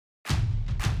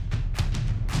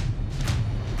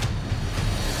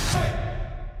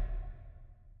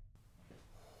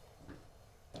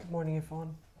morning,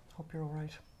 Yvonne. Hope you're all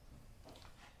right.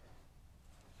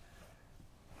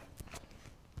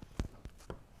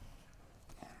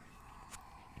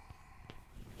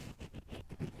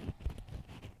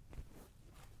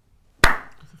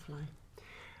 There's a fly.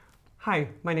 Hi,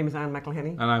 my name is Anne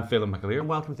McElhinney. And I'm Phelim McAleer. And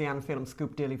welcome to the Anne and Phelim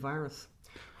Scoop Daily Virus,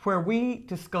 where we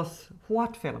discuss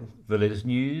what, Phelim? The latest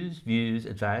news, views,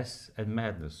 advice, and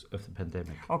madness of the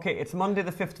pandemic. Okay, it's Monday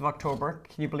the 5th of October.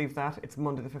 Can you believe that? It's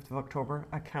Monday the 5th of October.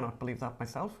 I cannot believe that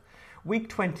myself. Week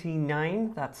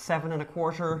 29, that's 7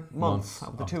 1/4 months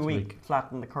of the 2 week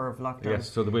flatten the curve lockdown. Yes,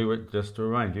 so we were, just to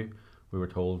remind you, we were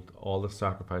told all the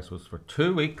sacrifice was for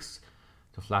 2 weeks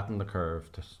to flatten the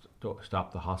curve, to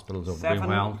stop the hospitals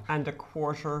overwhelmed. 7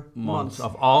 1/4 months.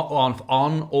 Of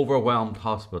on overwhelmed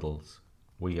hospitals.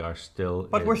 We are still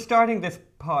But we're starting this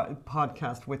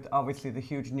podcast with obviously the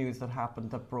huge news that happened,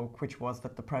 that broke, which was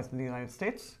that the President of the United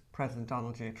States, President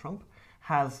Donald J. Trump,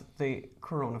 has the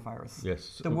coronavirus.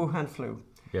 Yes. The Wuhan flu.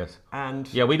 Yes.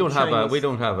 And yeah, we don't have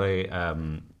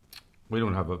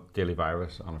a daily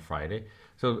virus on a Friday,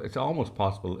 so it's almost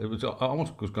possible. It was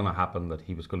almost going to happen that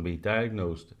he was going to be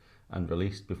diagnosed and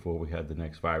released before we had the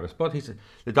next virus. But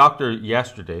the doctor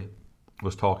yesterday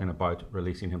was talking about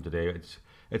releasing him today.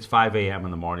 It's 5 a.m.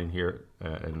 in the morning here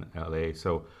in LA,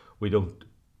 so we're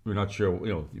not sure.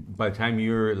 By the time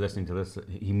you're listening to this,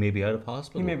 he may be out of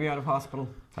hospital. He may be out of hospital.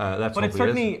 But it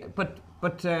certainly,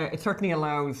 it certainly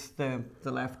allows the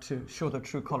left to show their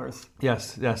true colours.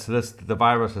 Yes. The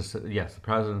virus is the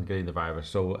president getting the virus.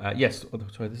 So yes. Oh,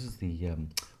 sorry, this is the.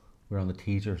 We're on the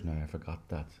teasers now. I forgot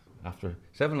that. After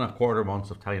 7 1/4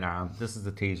 months of telling Anne, this is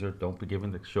the teaser. Don't be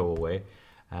giving the show away.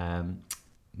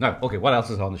 Now, okay. What else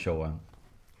is on the show, Anne?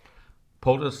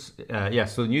 POTUS,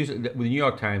 so the New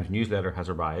York Times newsletter has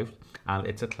arrived, and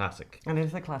it's a classic. And it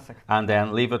is a classic. And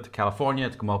then leave it to California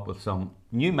to come up with some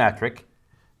new metric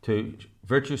to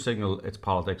virtue signal its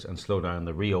politics and slow down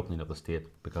the reopening of the state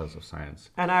because of science.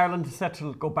 And Ireland is set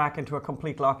to go back into a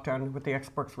complete lockdown, with the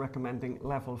experts recommending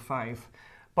level 5.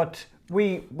 But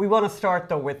we want to start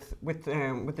though with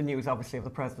the news, obviously, of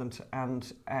the president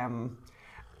and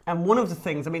one of the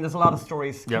things, there's a lot of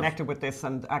stories connected with this,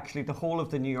 and actually the whole of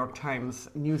the New York Times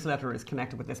newsletter is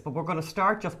connected with this. But we're going to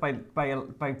start just by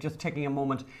just taking a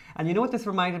moment. And you know what this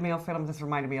reminded me of, Phelim? This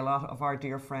reminded me a lot of our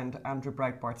dear friend Andrew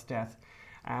Breitbart's death,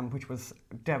 which was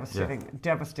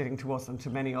devastating to us and to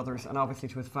many others, and obviously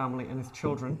to his family and his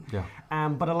children.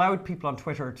 But allowed people on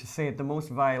Twitter to say the most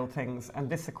vile things. And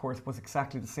this, of course, was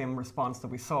exactly the same response that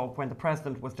we saw when the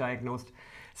president was diagnosed.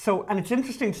 So, and it's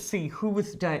interesting to see who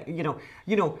was,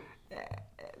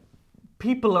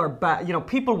 people are bad,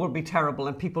 people will be terrible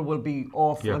and people will be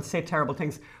awful and say terrible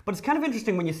things. But it's kind of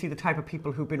interesting when you see the type of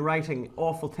people who've been writing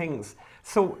awful things.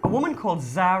 So a woman called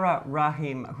Zara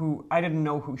Rahim, who I didn't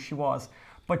know who she was,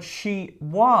 but she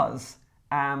was,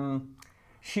 in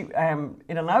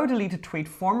a now deleted tweet,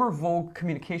 former Vogue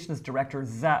communications director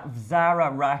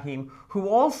Zara Rahim, who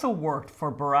also worked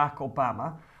for Barack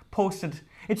Obama, posted,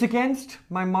 "It's against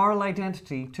my moral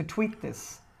identity to tweet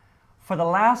this for the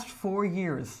last 4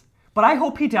 years, but I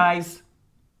hope he dies,"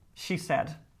 she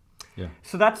said. Yeah.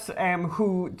 So that's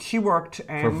who she worked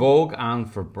for Vogue and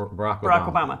for Barack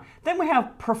Obama. Then we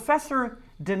have Professor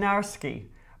Dynarski.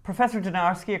 Professor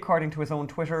Dynarski, according to his own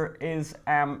Twitter, is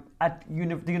at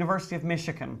the University of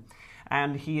Michigan.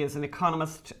 And he is an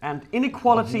economist, and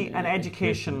inequality and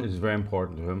education is very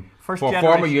important to him.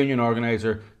 Former union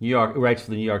organizer, writes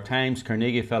for the New York Times,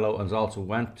 Carnegie Fellow, and also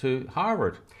went to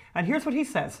Harvard. And here's what he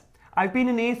says: "I've been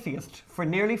an atheist for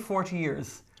nearly 40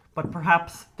 years, but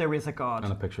perhaps there is a God."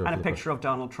 And a picture of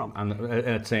Donald Trump. And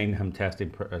it's saying him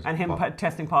testing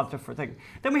testing positive for things.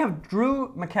 Then we have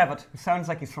Drew McKevitt, who sounds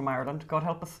like he's from Ireland, God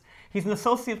help us. He's an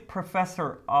associate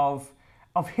professor of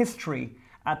history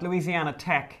at Louisiana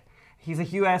Tech. He's a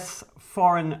US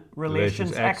foreign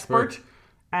relations expert,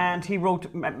 and he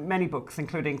wrote many books,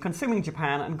 including Consuming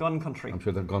Japan and Gun Country. I'm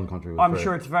sure the Gun Country. I'm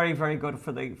sure it's very, very good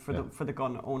for the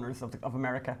gun owners of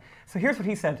America. So here's what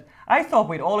he said: "I thought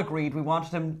we'd all agreed we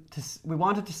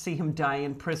wanted to see him die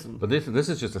in prison." But this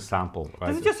is just a sample, right?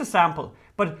 This is just a sample,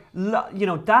 but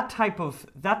that type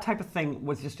of thing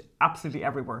was just absolutely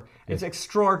everywhere. It's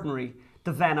extraordinary,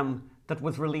 the venom that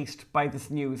was released by this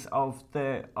news of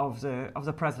the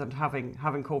president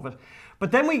having COVID.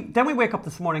 But then we wake up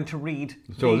this morning to read.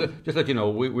 So just let you know,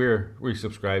 we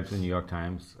subscribe to the New York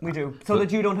Times. We do, so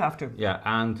that you don't have to. Yeah,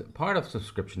 and part of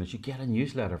subscription is you get a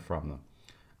newsletter from them,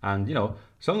 and the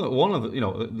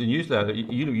newsletter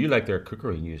you like their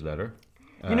cookery newsletter.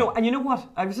 And you know what?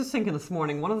 I was just thinking this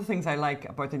morning. One of the things I like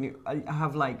about the new,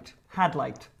 had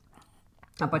liked,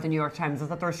 about the New York Times is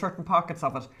that there are certain pockets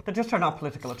of it that just are not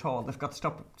political at all. They've got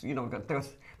stuff, there's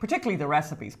particularly the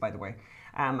recipes, by the way,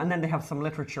 and then they have some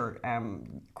literature,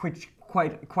 which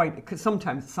quite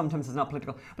sometimes is not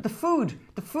political. But the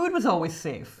food was always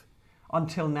safe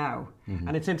until now,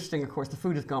 and it's interesting. Of course, the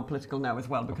food has gone political now as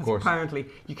well, because apparently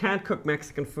you can't cook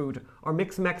Mexican food or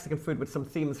mix Mexican food with some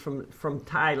themes from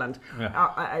Thailand,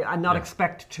 and not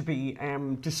expect to be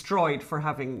destroyed for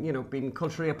having been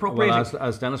culturally appropriated. Well,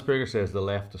 as Dennis Prager says, the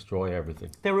left destroy everything.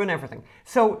 They ruin everything.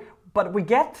 So, but we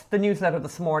get the newsletter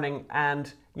this morning,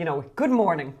 and good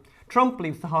morning. Trump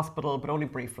leaves the hospital, but only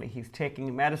briefly. He's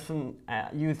taking medicine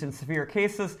used in severe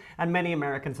cases, and many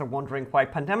Americans are wondering why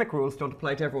pandemic rules don't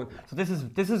apply to everyone. So this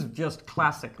is just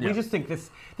classic. Yeah. We just think this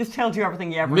tells you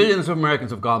everything you ever need. Millions of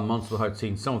Americans have gone months without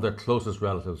seeing some of their closest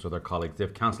relatives or their colleagues.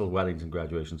 They've cancelled weddings and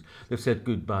graduations. They've said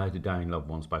goodbye to dying loved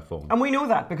ones by phone. And we know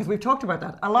that because we've talked about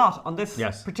that a lot on this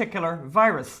particular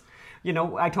virus.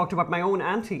 I talked about my own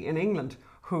auntie in England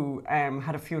who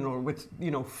had a funeral with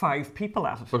 5 people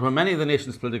at it. But when many of the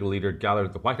nation's political leaders gathered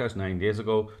at the White House 9 days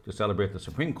ago to celebrate the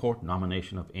Supreme Court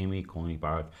nomination of Amy Coney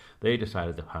Barrett, they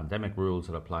decided the pandemic rules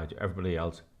that apply to everybody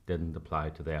else didn't apply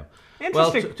to them.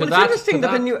 Interesting. It's interesting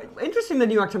that the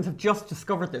New York Times have just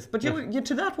discovered this. But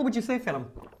to that, what would you say, Phelim?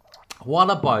 What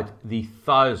about the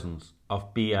thousands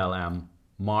of BLM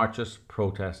marches,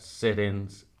 protests,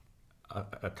 sit-ins,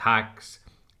 attacks?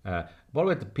 What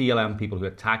about the PLM people who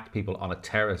attacked people on a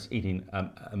terrace eating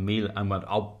a meal and went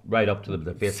right up to them in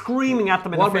the face? Screaming at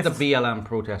them in the face. What about the BLM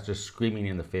protesters screaming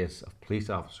in the face of police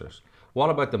officers? What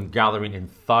about them gathering in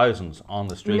thousands on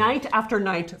the street? Night after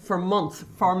night for months.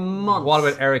 What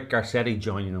about Eric Garcetti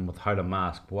joining them without a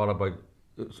mask? What about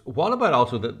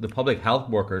also the public health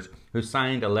workers who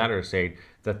signed a letter saying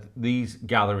that these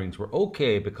gatherings were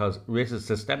okay because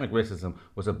systemic racism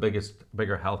was a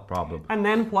bigger health problem? And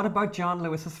then what about John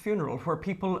Lewis's funeral,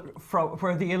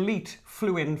 where the elite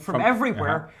flew in from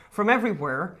everywhere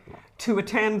to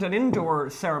attend an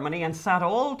indoor ceremony and sat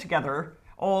all together,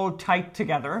 all tight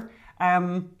together?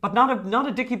 But not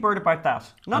a dicky bird about that.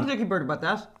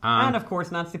 And of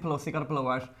course, Nancy Pelosi got a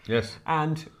blowout. Yes.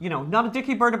 And not a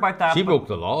dicky bird about that. She broke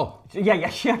the law. Yeah,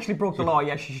 she actually broke the law.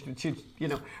 Yeah, she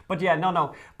But yeah,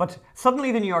 no. But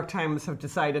suddenly, the New York Times have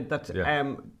decided that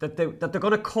that they're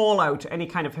going to call out any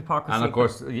kind of hypocrisy. And of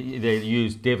course, they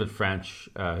used David French,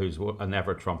 who's a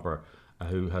never Trumper,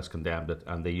 who has condemned it,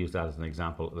 and they use that as an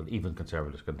example that even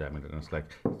conservatives condemning it. And it's like,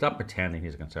 stop pretending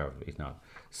he's a conservative. He's not.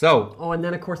 So. Oh, and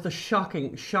then of course the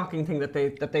shocking thing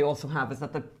that they also have is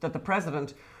that the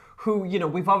president, who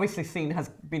we've obviously seen has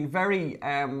been very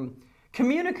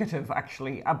communicative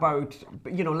actually about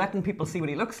letting people see what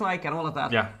he looks like and all of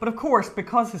that. Yeah. But of course,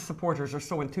 because his supporters are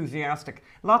so enthusiastic,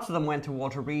 lots of them went to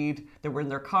Walter Reed. They were in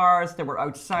their cars. They were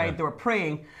outside. They were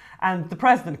praying. And the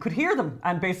president could hear them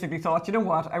and basically thought, you know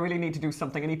what, I really need to do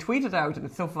something. And he tweeted out, and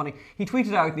it's so funny, he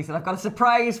tweeted out and he said, I've got a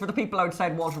surprise for the people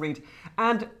outside Walter Reed.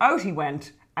 And out he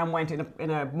went and went in a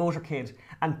motorcade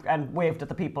and waved at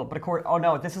the people. But oh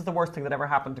no, this is the worst thing that ever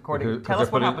happened, tell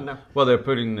us what happened now. Well, they're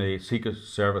putting the Secret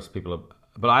Service people up.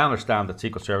 But I understand that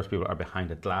Secret Service people are behind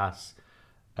a glass.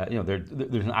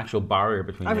 There's an actual barrier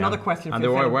between them. I have another question for you. And they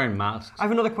were wearing masks. I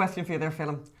have another question for you there,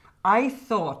 Phelim. I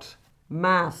thought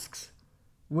masks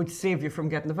would save you from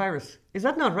getting the virus. Is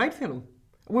that not right, Phelim?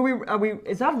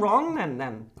 Is that wrong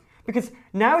then? Because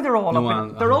now they're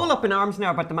all up in arms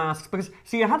now about the masks. Because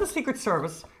you had the Secret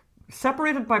Service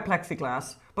separated by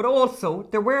plexiglass, but also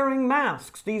they're wearing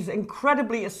masks. These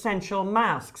incredibly essential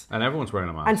masks. And everyone's wearing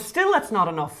a mask. And still, that's not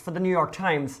enough for the New York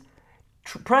Times.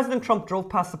 President Trump drove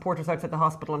past supporters outside the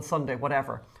hospital on Sunday,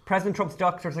 whatever. President Trump's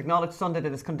doctors acknowledged Sunday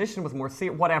that his condition was more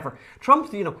serious, whatever.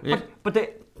 Trump, but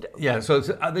they... Yeah, so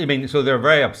they're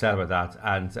very upset about that,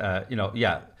 and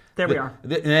There we are.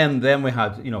 Then we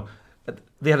had,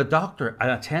 they had an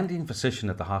attending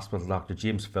physician at the hospital, Dr.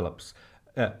 James Phillips.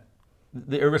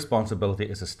 The irresponsibility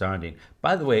is astounding.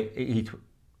 By the way,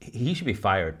 he should be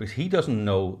fired because he doesn't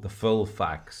know the full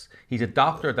facts. He's a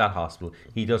doctor at that hospital.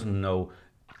 He doesn't know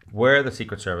where the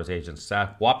Secret Service agents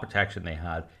sat, what protection they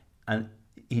had, and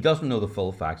he doesn't know the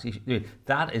full facts. He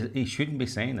shouldn't be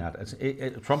saying that.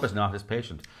 Trump is not his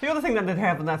patient. The other thing that they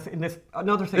have, and that's in this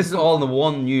another thing. This is all in the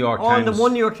one New York Times. All in the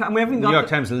one New York Times. We haven't got New York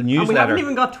Times newsletter. And we haven't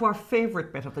even got to our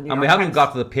favourite bit of the New York Times. And we haven't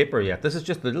got to the paper yet. This is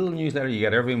just the little newsletter you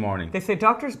get every morning. They say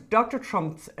Trump's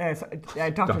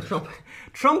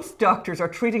doctors are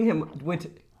treating him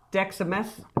with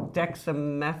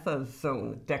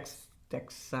dexamethasone,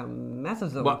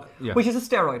 which is a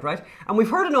steroid, right? And we've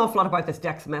heard an awful lot about this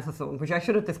dexamethasone, which I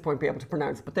should at this point be able to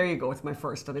pronounce, but there you go, it's my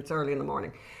first, and it's early in the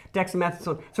morning. Dexamethasone.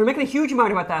 So they're making a huge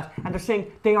amount about that, and they're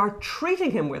saying they are treating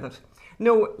him with it.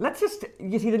 No, let's just,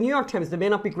 you see, the New York Times, they may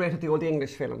not be great at the old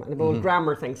English film and the old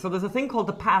grammar thing. So there's a thing called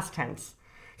the past tense.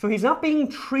 So he's not being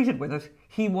treated with it,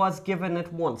 he was given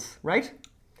it once, right?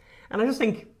 And I just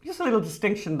think, just a little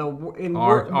distinction though.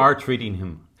 Are treating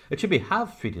him. It should be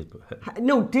have treated.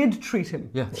 No, did treat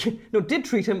him. Yeah. No, did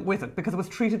treat him with it because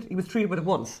he was treated with it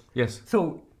once. Yes.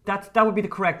 So that would be the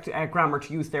correct grammar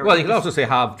to use there. Well, you could also say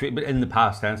have treated, but in the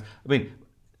past tense. I mean,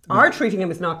 are treating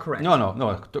him is not correct.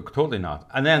 No, totally not.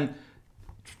 And then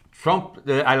Trump,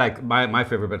 I like my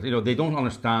favorite bit. You know, they don't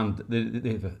understand.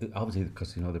 They obviously,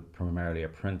 because you know they're primarily a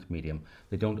print medium,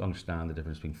 they don't understand the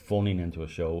difference between phoning into a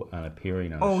show and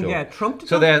appearing on a show. Oh yeah, Trump.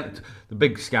 So then the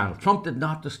big scandal. Trump did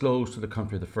not disclose to the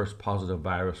country the first positive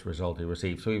virus result he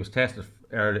received. So he was tested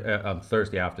early, on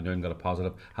Thursday afternoon, got a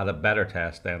positive, had a better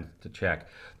test then to check.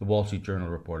 The Wall Street Journal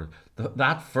reported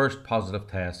that first positive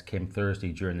test came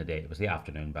Thursday during the day. It was the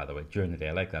afternoon, by the way, during the day,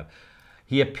 I like that.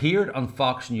 He appeared on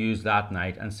Fox News that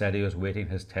night and said he was waiting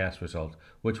his test result,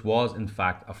 which was in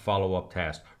fact a follow-up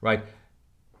test. Right?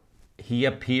 He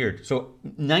appeared. So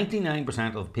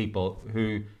 99% of people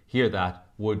who hear that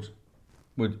would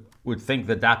think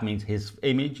that means his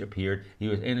image appeared. He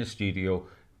was in a studio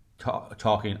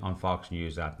talking on Fox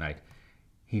News that night.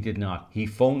 He did not. He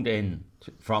phoned in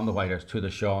from the White House to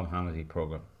the Sean Hannity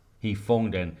program. He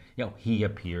phoned in. You know, he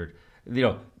appeared. You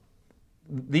know.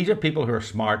 These are people who are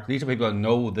smart. These are people who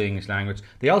know the English language.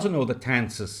 They also know the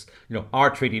tenses, you know, are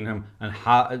treating him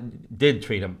and did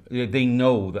treat him. They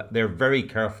know that they're very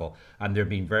careful and they're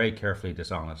being very carefully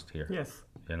dishonest here. Yes.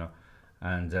 You know,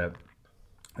 and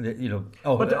you know.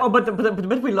 But the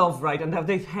bit we love, right, and have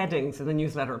these headings in the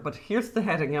newsletter. But here's the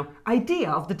heading, you know,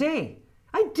 idea of the day.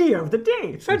 Idea of the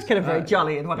day. It sounds kind of very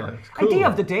jolly and whatever. Yeah, cool. Idea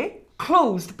of the day: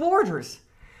 closed borders.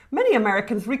 Many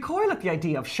Americans recoil at the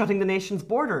idea of shutting the nation's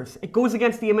borders. It goes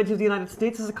against the image of the United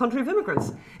States as a country of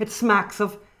immigrants. It smacks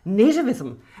of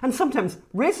nativism and sometimes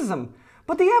racism.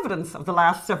 But the evidence of the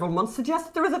last several months suggests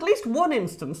that there is at least one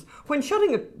instance when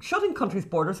shutting countries'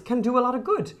 borders can do a lot of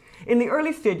good in the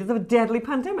early stages of a deadly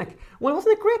pandemic. Well,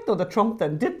 wasn't it great, though, that Trump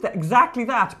then did exactly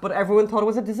that, but everyone thought it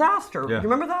was a disaster? Yeah. You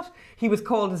remember that? He was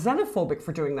called xenophobic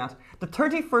for doing that. The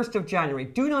 31st of January,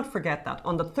 do not forget that,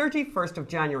 on the 31st of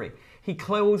January, he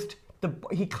closed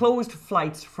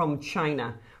flights from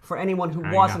China for anyone who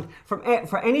wasn't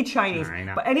for any Chinese,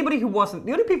 but anybody who wasn't.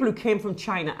 The only people who came from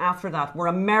China after that were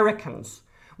Americans.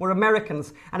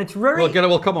 And it's very.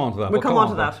 We'll come on to that. We'll come on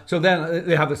to that. So then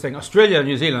they have this thing: Australia,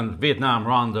 New Zealand, Vietnam,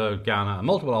 Rwanda, Ghana, and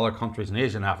multiple other countries in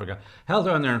Asia and Africa held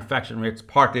down their infection rates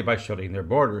partly by shutting their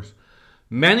borders.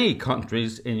 Many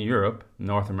countries in Europe,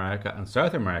 North America, and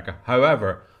South America,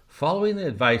 however, following the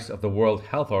advice of the World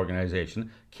Health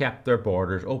Organization, kept their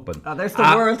borders open. There's the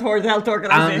World Health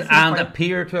Organization. And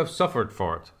appear to have suffered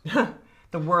for it.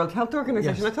 The World Health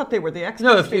Organization? Yes. I thought they were the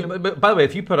experts. No, by the way,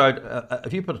 if you put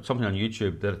something on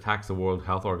YouTube that attacks the World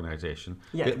Health Organization,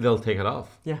 they'll take it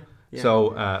off. Yeah. So,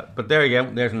 but there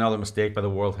again, there's another mistake by the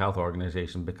World Health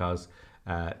Organization because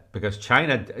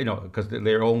China, you know, because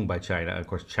they're owned by China. And of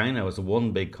course, China was the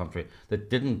one big country that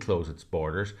didn't close its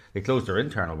borders. They closed their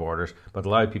internal borders, but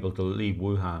allowed people to leave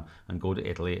Wuhan and go to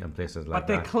Italy and places like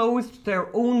that. But they closed their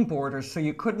own borders, so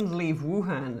you couldn't leave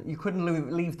Wuhan. You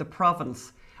couldn't leave the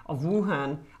province of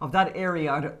Wuhan, of that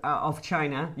area of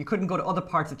China. You couldn't go to other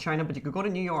parts of China, but you could go to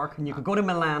New York and you could go to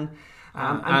Milan.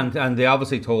 And they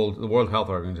obviously told the World Health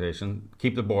Organization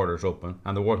keep the borders open,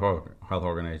 and the World Health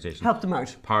Organization helped them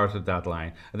out. Parted that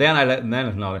line. Then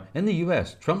another in the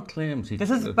U.S. Trump claims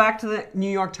this is back to the New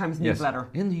York Times newsletter.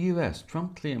 In the U.S.,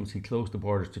 Trump claims he closed the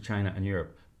borders to China and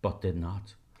Europe, but did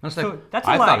not. And so that's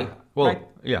a lie.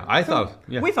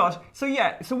 We thought.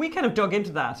 So we kind of dug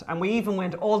into that, and we even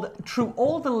went through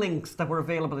all the links that were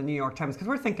available in New York Times, because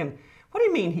we're thinking, what do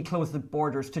you mean he closed the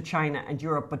borders to China and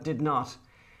Europe but did not?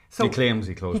 So he claims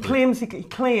he closed. He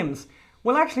claims.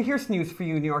 Well, actually, here's news for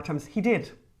you, New York Times. He did.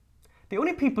 The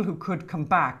only people who could come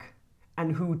back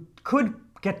and who could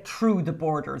get through the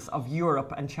borders of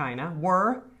Europe and China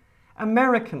were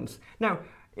Americans. Now,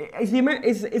 is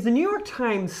the New York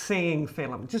Times saying,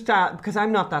 Phelim, just because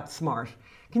I'm not that smart,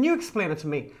 can you explain it to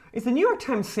me? Is the New York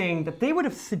Times saying that they would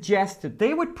have suggested,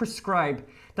 they would prescribe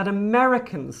that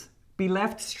Americans be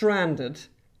left stranded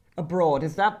abroad?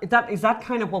 Is that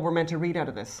kind of what we're meant to read out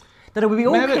of this? That it would be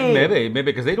okay? Maybe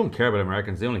because they don't care about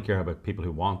Americans. They only care about people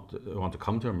who want to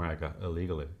come to America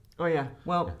illegally. Oh yeah.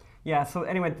 Well, Yeah, so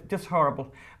anyway, just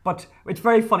horrible. But it's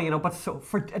very funny, but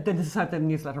this is how the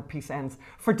newsletter piece ends.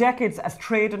 For decades, as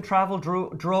trade and travel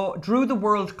drew the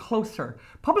world closer,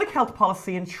 public health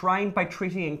policy enshrined by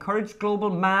treaty encouraged global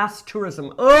mass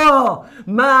tourism. Oh,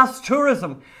 mass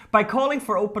tourism! By calling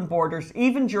for open borders,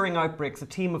 even during outbreaks, a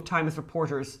team of Times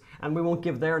reporters, and we won't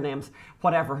give their names,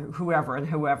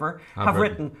 whoever, have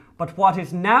written. But what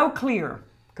is now clear...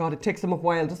 God, it takes them a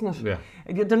while, doesn't it?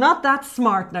 Yeah. They're not that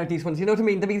smart now, these ones, you know what I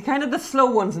mean? They'll be kind of the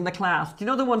slow ones in the class. Do you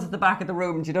know the ones at the back of the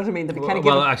room? Do you know what I mean? They'll be kind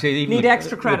of actually, need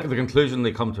extra credit. The conclusion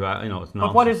they come to, it's nonsense.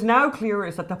 But what is now clear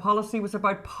is that the policy was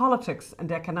about politics and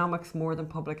economics more than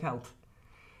public health.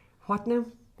 What now?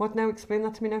 What now? Explain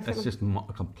that to me now, Philip. It's just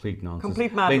complete nonsense.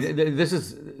 Complete madness. This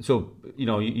is, so,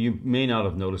 you may not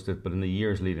have noticed it, but in the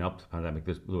years leading up to the pandemic,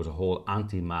 there was a whole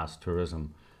anti-mass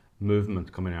tourism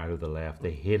movement coming out of the left.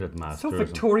 They hated mass tourism.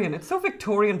 Victorian. It's so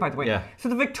Victorian, by the way. Yeah. So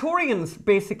the Victorians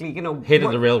basically, hated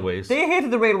the railways. They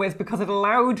hated the railways because it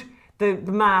allowed the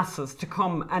masses to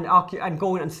come and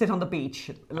go and sit on the beach,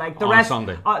 like the rest,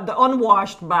 Sunday. The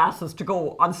unwashed masses to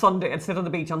go on Sunday and sit on the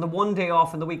beach on the one day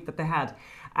off in the week that they had,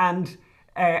 and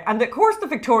of course the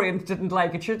Victorians didn't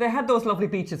like it. Sure, they had those lovely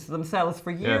beaches to themselves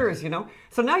for years,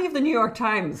 So now you have the New York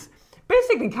Times,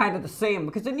 basically kind of the same,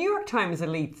 because the New York Times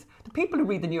elites, the people who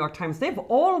read the New York Times, they've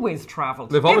always travelled.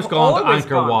 They've always gone to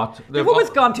Angkor Wat. They've always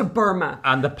gone to Burma.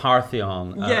 And the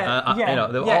Parthenon.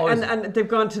 And they've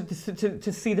gone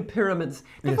to see the pyramids.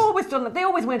 They've always done that. They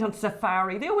always went on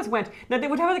safari. They always went. Now, they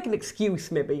would have like an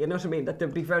excuse maybe, you know what I mean, that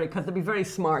because they'd be very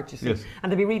smart, you see. Yes.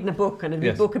 And they'd be reading a book, and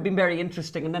the book had been very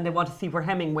interesting, and then they want to see where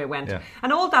Hemingway went. Yeah.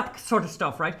 And all that sort of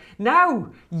stuff, right?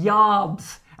 Now,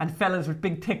 yobs and fellas with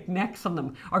big thick necks on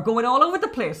them are going all over the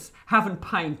place having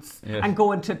pints and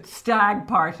going to stag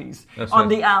parties on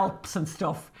the Alps and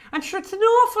stuff. And sure, it's an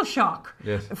awful shock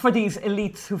for these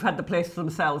elites who've had the place to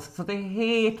themselves. So they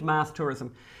hate mass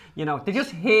tourism. They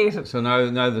just hate it. So now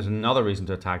there's another reason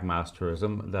to attack mass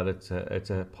tourism, that it's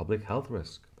a public health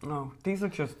risk. No, these are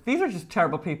just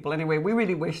terrible people. Anyway, we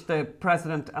really wish the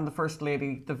President and the First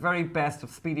Lady the very best of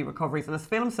speedy recoveries. And as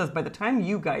Phelim says, by the time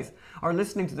you guys are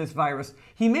listening to this virus,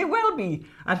 he may well be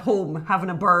at home having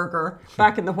a burger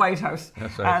back in the White House.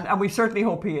 That's right. And we certainly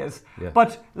hope he is. Yeah.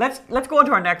 But let's go on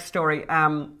to our next story.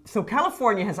 So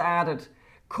California has added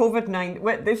COVID-19.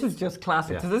 Well, this is just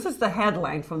classic. Yeah. So this is the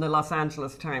headline from the Los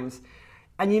Angeles Times.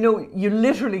 And you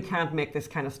literally can't make this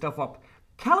kind of stuff up.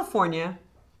 California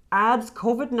adds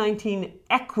COVID-19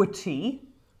 equity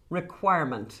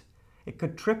requirement. It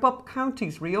could trip up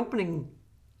counties reopening,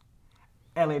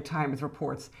 LA Times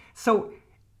reports. So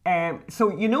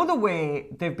the way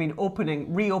they've been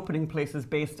reopening places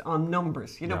based on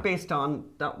numbers, based on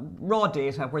that raw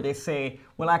data where they say,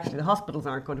 well, actually the hospitals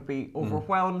aren't going to be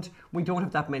overwhelmed. We don't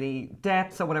have that many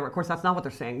deaths or whatever. Of course, that's not what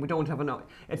they're saying. We don't have enough.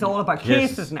 It's all about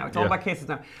cases now. It's all about cases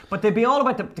now. But they'd be all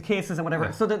about the cases and whatever.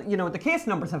 Yeah. So that, the case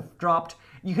numbers have dropped.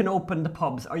 You can open the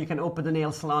pubs, or you can open the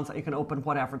nail salons, or you can open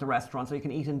whatever, the restaurants, or you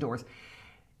can eat indoors.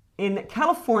 In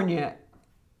California,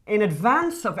 in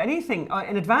advance of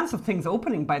things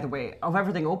opening, by the way, of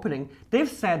everything opening, they've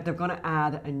said they're going to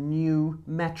add a new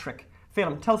metric.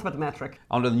 Phelim, tell us about the metric.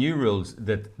 Under the new rules,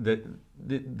 that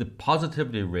the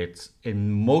positivity rates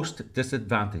in most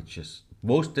disadvantaged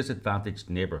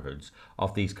neighbourhoods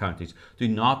of these counties do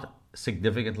not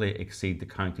significantly exceed the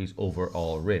county's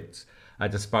overall rates. A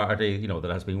disparity,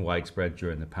 that has been widespread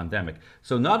during the pandemic.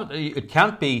 So it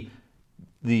can't be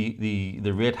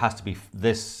the rate has to be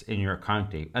this in your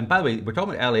county. And by the way, we're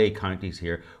talking about LA counties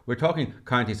here. We're talking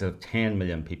counties that have 10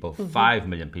 million people, 5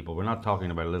 million people. We're not talking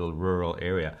about a little rural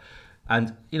area.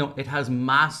 And, it has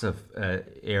massive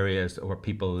areas where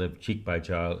people live cheek by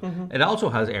jowl. Mm-hmm. It also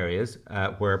has areas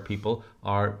where people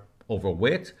are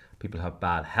overweight, people have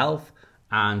bad health,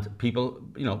 and people,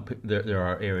 there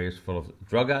are areas full of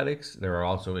drug addicts. There are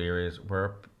also areas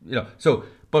where,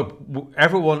 but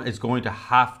everyone is going to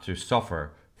have to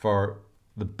suffer for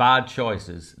the bad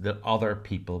choices that other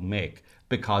people make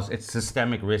because it's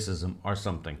systemic racism or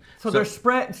something. So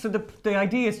the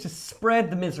idea is to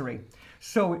spread the misery.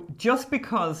 So just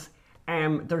because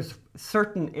there's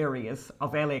certain areas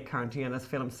of LA County, and as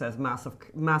Phelim says,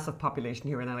 massive population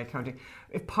here in LA County.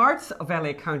 If parts of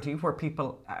LA County where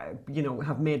people,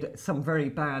 have made some very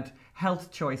bad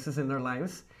health choices in their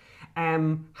lives,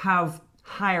 have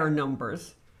higher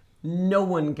numbers, no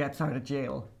one gets out of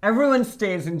jail. Everyone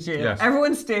stays in jail. Yes.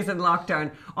 Everyone stays in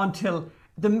lockdown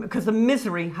because the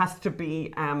misery has to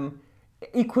be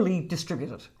equally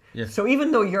distributed. Yes. So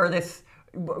even though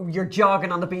you're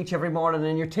jogging on the beach every morning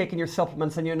and you're taking your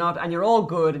supplements and you're all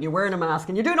good and you're wearing a mask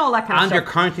and you're doing all that kind of stuff. And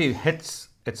your county hits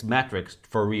its metrics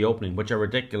for reopening, which are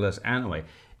ridiculous anyway.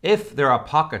 if there are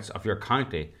pockets of your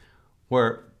county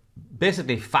where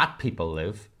basically fat people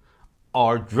live,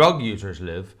 or drug users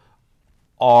live,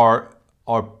 or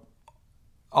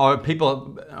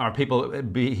people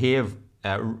behave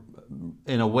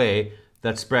in a way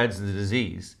that spreads the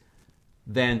disease,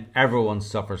 then everyone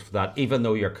suffers for that, even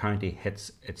though your county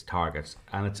hits its targets.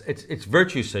 And it's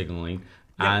virtue signaling,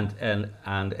 and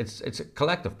it's a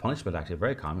collective punishment. Actually,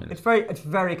 very communist. It's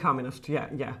very communist.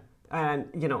 Yeah.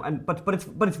 And but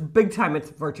it's big time. It's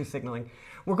virtue signaling.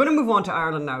 We're going to move on to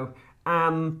Ireland now.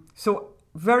 So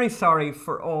very sorry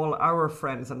for all our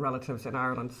friends and relatives in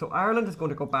Ireland. So Ireland is going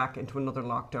to go back into another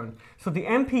lockdown. So the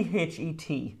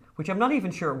MPHET, which I'm not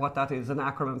even sure what that is an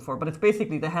acronym for, but it's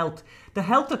basically the health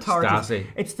authorities. Stasi.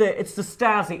 It's the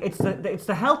Stasi. It's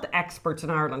the health experts in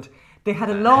Ireland. They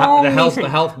had a long meeting. The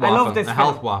health waffen. I love this. The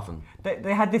health waffen.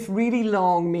 They had this really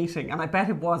long meeting, and I bet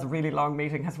it was a really long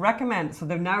meeting. So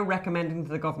they're now recommending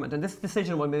to the government, and this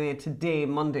decision will be made today,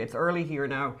 Monday. It's early here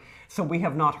now, so we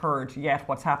have not heard yet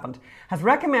what's happened. Has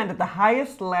recommended the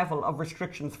highest level of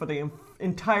restrictions for the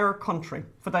entire country.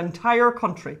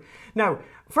 Now,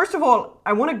 first of all,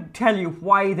 I want to tell you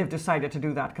why they've decided to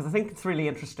do that, because I think it's really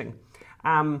interesting.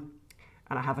 And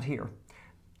I have it here.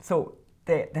 So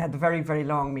they had a very, very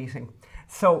long meeting.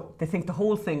 So they think the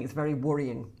whole thing is very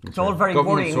worrying. It's all very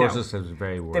worrying now. Government sources said it's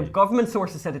very worrying. The government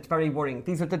sources said it's very worrying.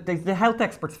 These are the health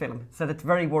experts, Phelim, said it's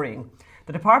very worrying.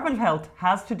 The Department of Health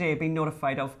has today been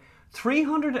notified of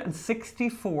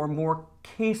 364 more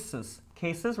cases,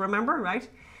 remember, right,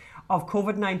 of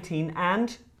COVID-19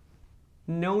 and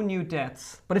no new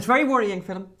deaths. But it's very worrying,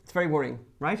 Phelim. It's very worrying,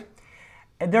 right?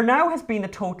 There now has been a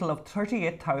total of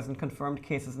 38,000 confirmed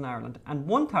cases in Ireland and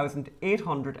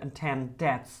 1,810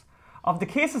 deaths. Of the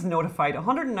cases notified,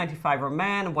 195 are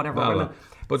men and whatever women.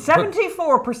 But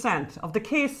 74% of the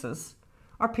cases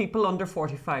are people under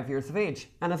 45 years of age.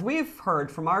 And as we've heard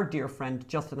from our dear friend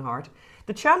Justin Hart,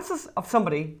 the chances of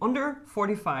somebody under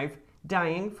 45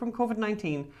 dying from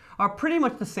COVID-19 are pretty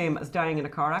much the same as dying in a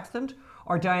car accident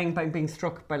or dying by being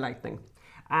struck by lightning.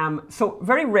 So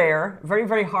very rare, very,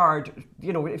 very hard,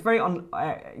 it's very,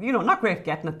 not great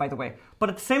getting it, by the way. But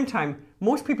at the same time,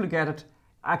 most people who get it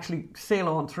actually sail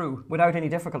on through without any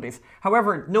difficulties.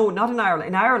 However, no, not in Ireland.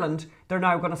 In Ireland, they're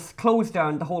now going to close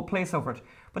down the whole place over it.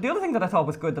 But the other thing that I thought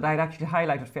was good that I'd actually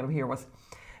highlighted, Phil, here was,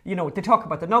 they talk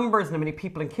about the numbers and how many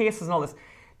people in cases and all this.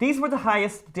 These were the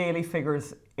highest daily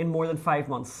figures in more than 5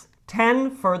 months. 10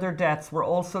 further deaths were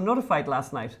also notified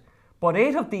last night, but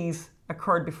 8 of these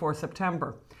occurred before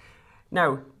September.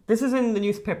 Now, this is in the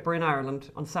newspaper in Ireland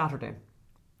on Saturday.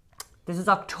 This is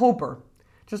October.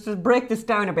 Just to break this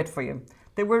down a bit for you.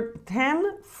 There were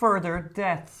 10 further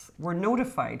deaths were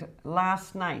notified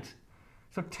last night.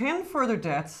 So 10 further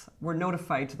deaths were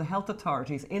notified to the health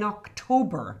authorities in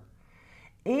October.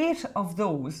 8 of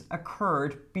those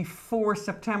occurred before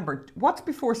September. What's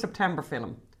before September,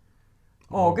 Phelim?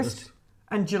 August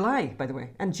and July, by the way,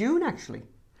 and June, actually.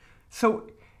 So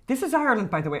this is Ireland,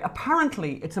 by the way.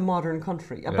 Apparently, it's a modern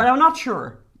country, but I'm not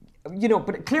sure.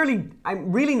 But clearly,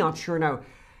 I'm really not sure now.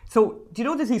 So, do you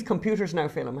know there's these computers now,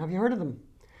 Phelim? Have you heard of them?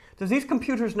 There's these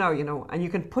computers now, and you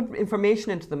can put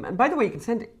information into them. And by the way, you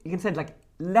can send like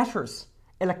letters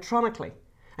electronically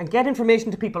and get information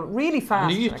to people really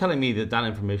fast. And are you telling me that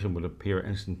information will appear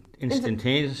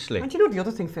instantaneously? And you know the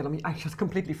other thing, Phelim? I just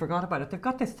completely forgot about it. They've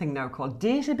got this thing now called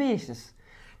databases.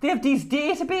 They have these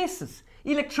databases,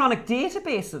 electronic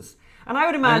databases. And I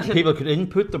would imagine... And people could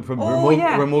input them from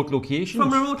remote locations.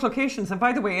 From remote locations. And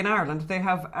by the way, in Ireland, they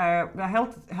have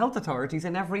health authorities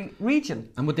in every region.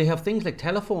 And would they have things like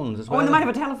telephones as well? Oh, and they might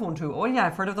have a telephone too. Oh, yeah,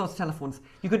 I've heard of those telephones.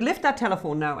 You could lift that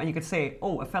telephone now and you could say,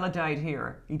 a fella died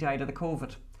here. He died of the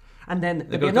COVID. And then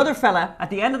there'd be another fella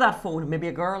at the end of that phone, maybe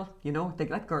a girl, they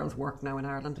let girls work now in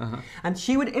Ireland. And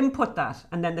she would input that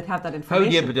and then they'd have that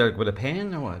information. How would you with a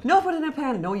pen or what? No, with a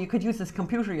pen. No, you could use this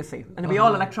computer, you see. And it'd be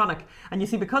all electronic. And you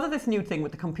see, because of this new thing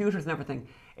with the computers and everything,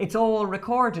 it's all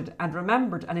recorded and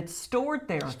remembered and it's stored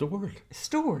there.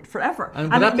 Stored forever.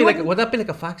 And would that be like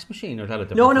a fax machine or is that a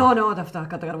different No,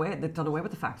 they've done away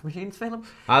with the fax machines, Phelim.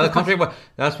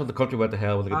 That's what the country went to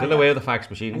hell with. They did away with the fax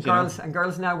machines. And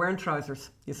girls now wearing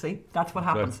trousers, you see. That's what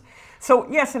happens. Right. So,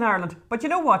 yes, in Ireland. But you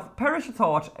know what?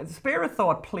 Spare a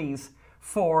thought, please,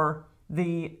 for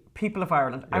the people of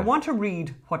Ireland. Yeah. I want to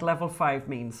read what level 5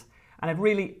 means. And it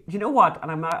really, you know what?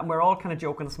 And we're all kind of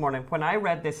joking this morning. When I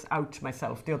read this out to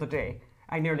myself the other day,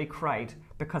 I nearly cried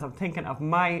because I'm thinking of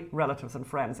my relatives and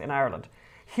friends in Ireland.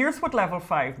 Here's what level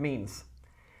 5 means.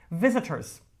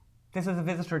 Visitors. This is a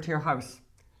visitor to your house.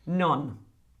 None.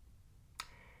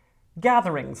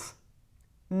 Gatherings.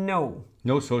 No.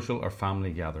 No social or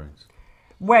family gatherings.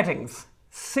 Weddings.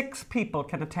 6 people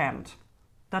can attend.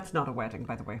 That's not a wedding,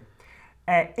 by the way.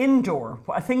 Indoor,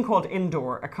 a thing called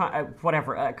indoor,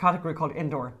 a category called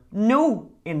indoor.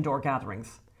 No indoor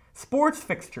gatherings. Sports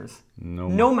fixtures.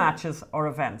 No matches or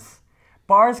events.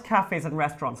 Bars, cafes and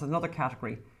restaurants is another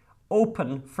category.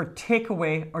 Open for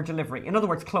takeaway or delivery. In other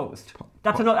words, closed.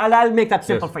 That's another. I'll make that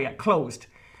simple for you. Closed.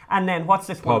 And then what's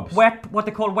this Pubs. one? What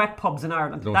they call wet pubs in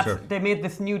Ireland. Serve. They made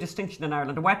this new distinction in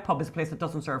Ireland. A wet pub is a place that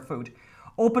doesn't serve food.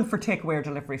 Open for takeaway or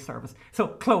delivery service. So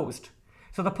closed.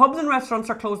 So the pubs and restaurants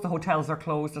are closed. The hotels are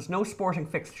closed. There's no sporting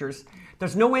fixtures.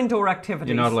 There's no indoor activities.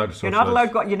 You're not allowed to socialise.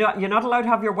 You're not allowed to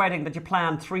have your wedding that you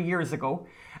planned 3 years ago.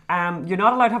 You're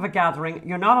not allowed to have a gathering.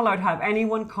 You're not allowed to have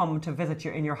anyone come to visit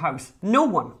you in your house. No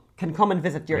one can come and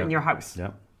visit you in your house.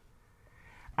 Yeah.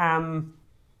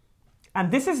 And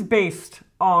this is based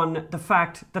on the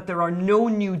fact that there are no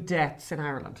new deaths in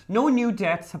Ireland. No new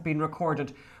deaths have been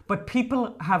recorded, but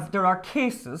there are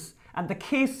cases, and the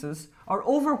cases are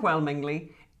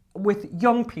overwhelmingly with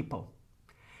young people.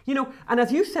 You know, and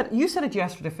as you said it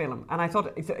yesterday, Phelim, and I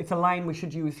thought it's a line we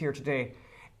should use here today.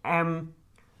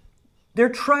 They're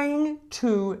trying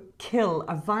to kill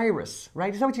a virus,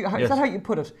 right? Is that how you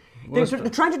put it? They're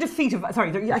trying to defeat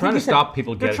They're trying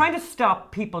to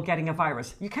stop people getting a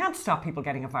virus. You can't stop people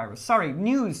getting a virus. Sorry,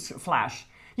 news flash.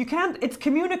 You can't. It's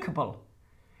communicable.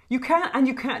 You can't.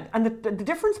 And the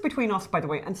difference between us, by the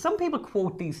way, and some people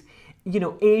quote these,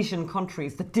 Asian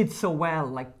countries that did so well,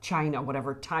 like China,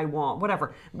 whatever, Taiwan,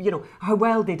 whatever, how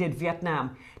well they did,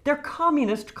 Vietnam. They're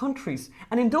communist countries.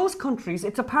 And in those countries,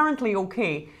 it's apparently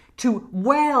okay to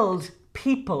weld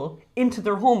people into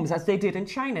their homes, as they did in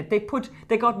China.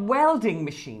 They got welding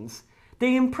machines.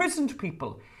 They imprisoned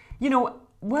people.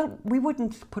 Well, we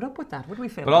wouldn't put up with that, would we,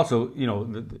 Phil? But also,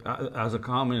 as a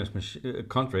communist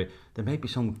country, there may be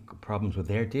some problems with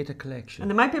their data collection.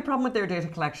 And there might be a problem with their data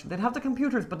collection. They'd have the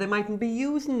computers, but they mightn't be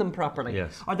using them properly.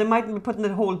 Yes. Or they mightn't be putting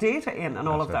the whole data in and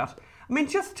all of that. I mean,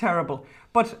 just terrible.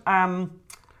 But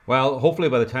well, hopefully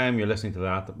by the time you're listening to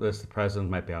that, the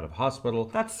president might be out of hospital.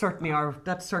 That's certainly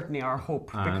our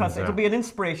hope, because it'll be an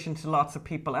inspiration to lots of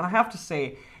people. And I have to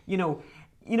say,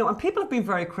 and people have been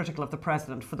very critical of the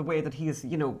president for the way that he has,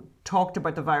 talked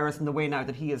about the virus and the way now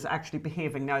that he is actually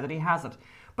behaving now that he has it.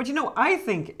 But, I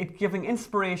think it's giving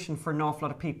inspiration for an awful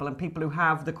lot of people and people who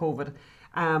have the COVID.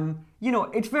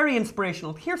 It's very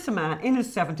inspirational. Here's a man in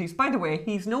his 70s. By the way,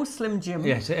 he's no Slim Jim.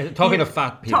 Yes, talking of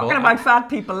fat people. Talking about fat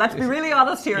people. Let's be really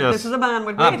honest here. Yes. This is a man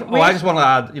with weight. I just want to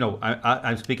add,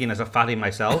 I'm speaking as a fatty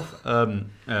myself.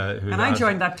 I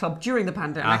joined that club during the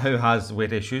pandemic. Who has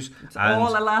weight issues. It's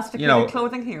all elastic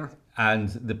clothing here. And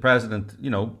the president,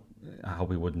 I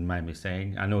hope he wouldn't mind me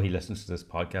saying, I know he listens to this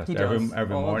podcast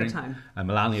every all morning. The time. And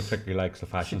Melania particularly likes the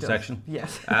fashion section.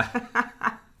 Yes.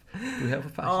 We have a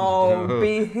fashion.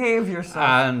 Behave yourself.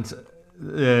 And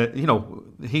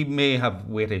he may have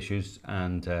weight issues,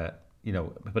 and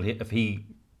but if he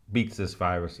beats this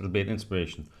virus, it'll be an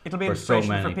inspiration. It'll be an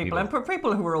inspiration for people, and for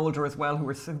people who are older as well,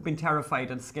 who've been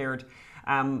terrified and scared.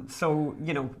 So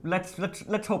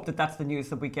let's hope that that's the news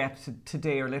that we get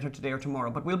today or later today or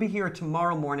tomorrow. But we'll be here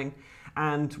tomorrow morning,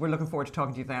 and we're looking forward to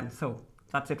talking to you then. So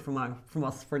that's it from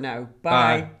us for now.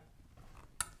 Bye.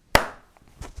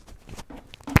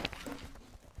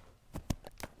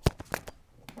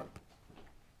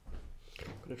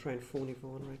 I'm going to try and phone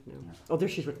Yvonne right now. Oh, there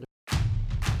she's written.